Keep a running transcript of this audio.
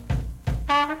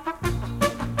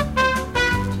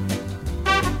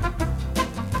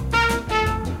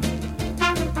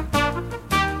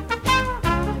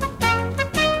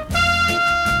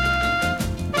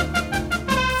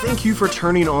Thank you for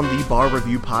turning on the Bar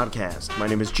Review Podcast. My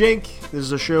name is Jake. This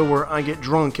is a show where I get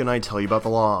drunk and I tell you about the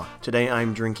law. Today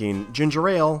I'm drinking ginger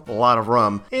ale, a lot of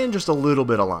rum, and just a little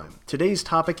bit of lime. Today's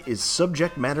topic is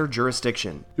subject matter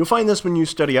jurisdiction. You'll find this when you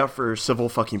study out for civil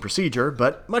fucking procedure,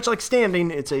 but much like standing,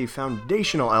 it's a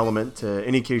foundational element to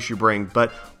any case you bring,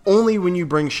 but only when you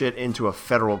bring shit into a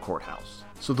federal courthouse.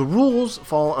 So the rules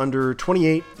fall under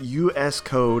 28 U.S.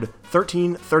 Code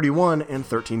 1331 and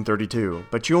 1332,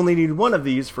 but you only need one of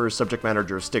these for subject matter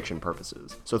jurisdiction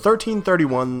purposes. So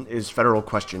 1331 is federal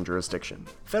question jurisdiction.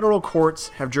 Federal courts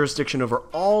have jurisdiction over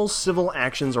all civil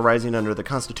actions arising under the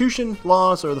Constitution,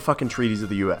 laws, or the fucking treaties of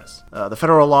the U.S. The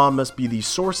federal law must be the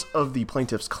source of the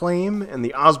plaintiff's claim, and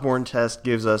the Osborne test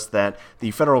gives us that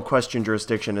the federal question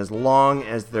jurisdiction as long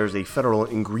as there's a federal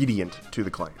ingredient to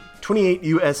the claim. 28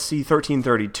 U.S.C.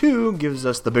 1332 gives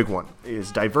us the big one,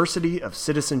 is diversity of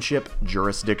citizenship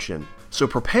jurisdiction. So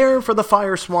prepare for the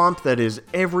fire swamp that is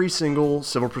every single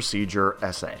civil procedure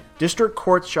essay. District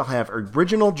courts shall have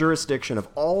original jurisdiction of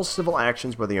all civil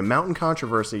actions where the amount in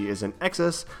controversy is in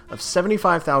excess of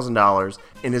 $75,000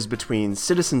 and is between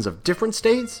citizens of different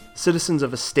states, citizens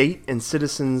of a state and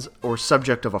citizens or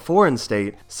subject of a foreign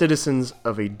state, citizens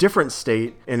of a different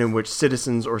state and in which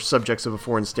citizens or subjects of a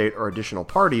foreign state are additional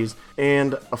parties,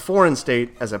 and a foreign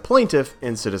state as a plaintiff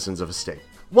and citizens of a state.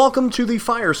 Welcome to the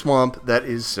fire swamp that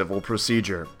is civil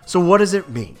procedure. So what does it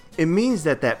mean? It means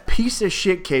that piece of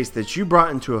shit case that you brought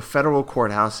into a federal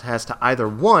courthouse has to either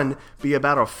 1, be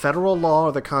about a federal law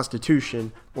or the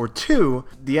Constitution, or 2,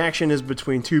 the action is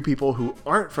between two people who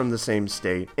aren't from the same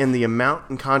state, and the amount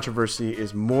in controversy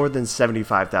is more than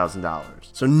 $75,000.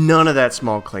 So none of that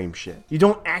small claim shit. You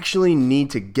don't actually need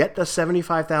to get the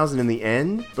 $75,000 in the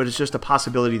end, but it's just a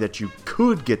possibility that you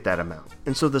could get that amount.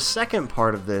 And so the second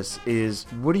part of this is,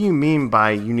 what do you mean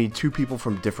by you need two people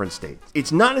from different states?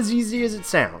 It's not as easy as it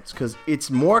sounds, because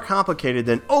it's more complicated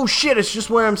than, oh shit, it's just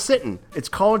where I'm sitting. It's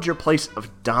called your place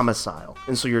of domicile.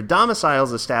 And so your domicile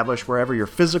is established wherever your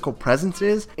physical presence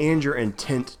is and your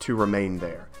intent to remain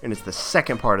there. And it's the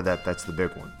second part of that that's the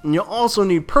big one. And you'll also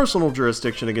need personal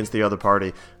jurisdiction against the other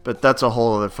party, but that's a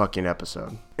whole other fucking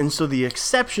episode. And so the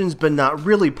exceptions but not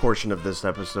really portion of this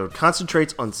episode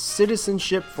concentrates on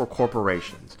citizenship for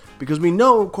corporations. Because we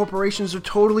know corporations are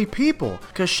totally people.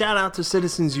 Because shout out to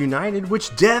Citizens United,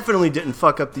 which definitely didn't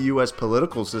fuck up the US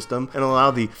political system and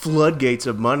allow the floodgates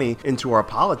of money into our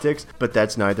politics, but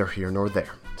that's neither here nor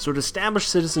there. So to establish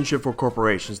citizenship for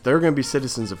corporations, they're going to be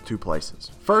citizens of two places.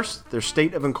 First, their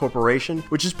state of incorporation,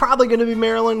 which is probably going to be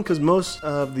Maryland because most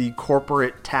of the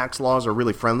corporate tax laws are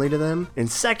really friendly to them.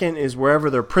 And second is wherever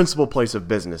their principal place of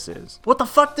business is. What the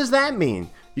fuck does that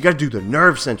mean? You gotta do the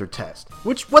nerve center test.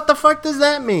 What the fuck does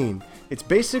that mean? It's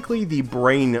basically the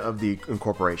brain of the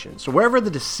incorporation. So wherever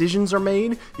the decisions are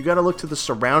made, you gotta look to the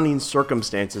surrounding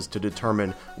circumstances to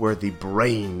determine where the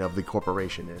brain of the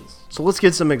corporation is. So let's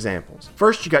get some examples.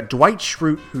 First, you got Dwight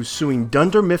Schrute, who's suing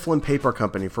Dunder Mifflin Paper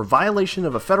Company for violation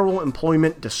of a federal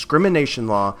employment discrimination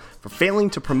law for failing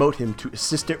to promote him to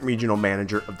assistant regional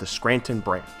manager of the Scranton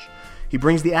branch. He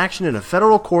brings the action in a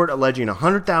federal court alleging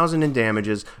 $100,000 in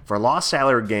damages for lost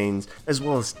salary gains, as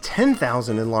well as $10,000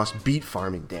 in lost beet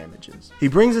farming damages. He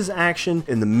brings his action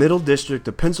in the Middle District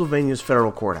of Pennsylvania's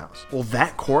federal courthouse. Will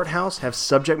that courthouse have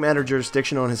subject matter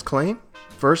jurisdiction on his claim?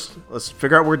 First, let's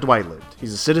figure out where Dwight lived.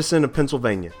 He's a citizen of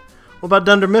Pennsylvania. What about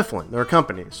Dunder Mifflin? They're a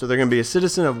company, so they're going to be a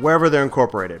citizen of wherever they're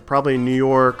incorporated, probably New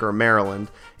York or Maryland,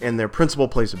 and their principal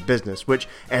place of business, which,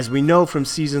 as we know from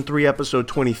Season 3, Episode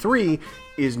 23,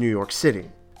 is New York City.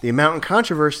 The amount in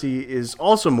controversy is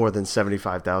also more than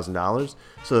 $75,000,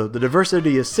 so the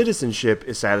diversity of citizenship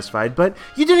is satisfied, but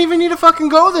you didn't even need to fucking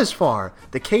go this far.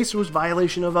 The case was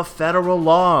violation of a federal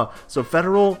law, so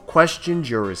federal question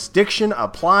jurisdiction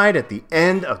applied at the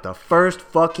end of the first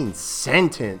fucking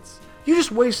sentence. You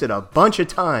just wasted a bunch of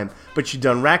time, but you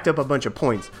done racked up a bunch of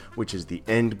points, which is the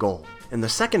end goal. In the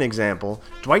second example,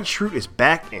 Dwight Schrute is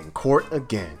back in court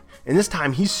again. And this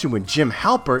time he's suing Jim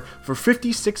Halpert for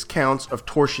 56 counts of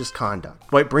tortious conduct.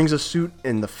 Dwight brings a suit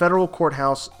in the federal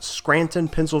courthouse, Scranton,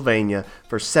 Pennsylvania,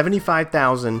 for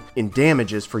 $75,000 in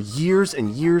damages for years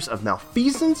and years of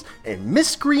malfeasance and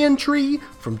miscreantry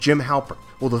from Jim Halpert.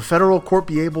 Will the federal court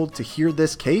be able to hear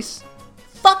this case?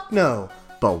 Fuck no!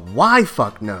 But why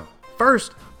fuck no?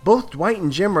 First, both Dwight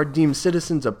and Jim are deemed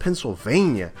citizens of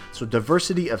Pennsylvania, so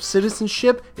diversity of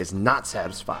citizenship is not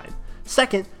satisfied.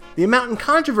 Second, the amount in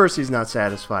controversy is not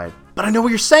satisfied. But I know what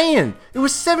you're saying. It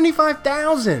was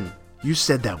 $75,000. You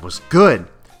said that was good.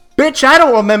 Bitch, I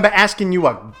don't remember asking you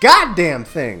a goddamn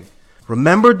thing.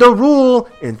 Remember the rule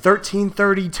in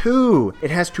 1332.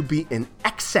 It has to be in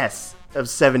excess of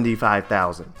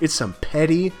 75,000. It's some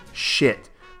petty shit.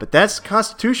 But that's the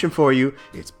Constitution for you.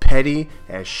 It's petty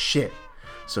as shit.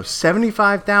 So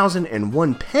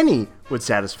 75,001 penny would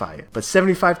satisfy it. But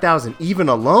 75,000 even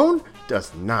alone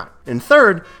does not. And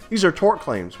third, these are tort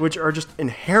claims, which are just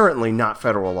inherently not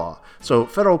federal law. So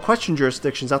federal question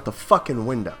jurisdiction's out the fucking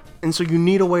window. And so you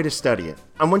need a way to study it.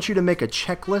 I want you to make a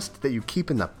checklist that you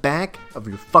keep in the back of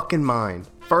your fucking mind.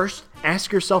 First,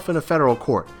 ask yourself in a federal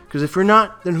court, because if you're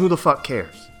not, then who the fuck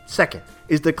cares? Second,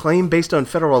 is the claim based on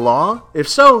federal law? If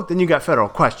so, then you got federal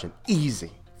question.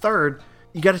 Easy. Third,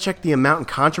 you got to check the amount in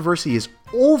controversy is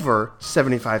over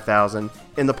 75,000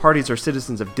 and the parties are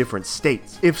citizens of different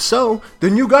states. If so,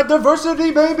 then you got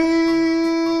diversity,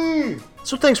 baby!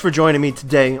 So thanks for joining me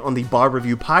today on the Bar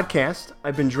Review Podcast.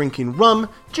 I've been drinking rum,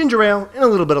 ginger ale, and a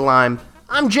little bit of lime.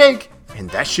 I'm Jake, and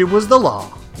that shit was the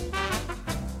law.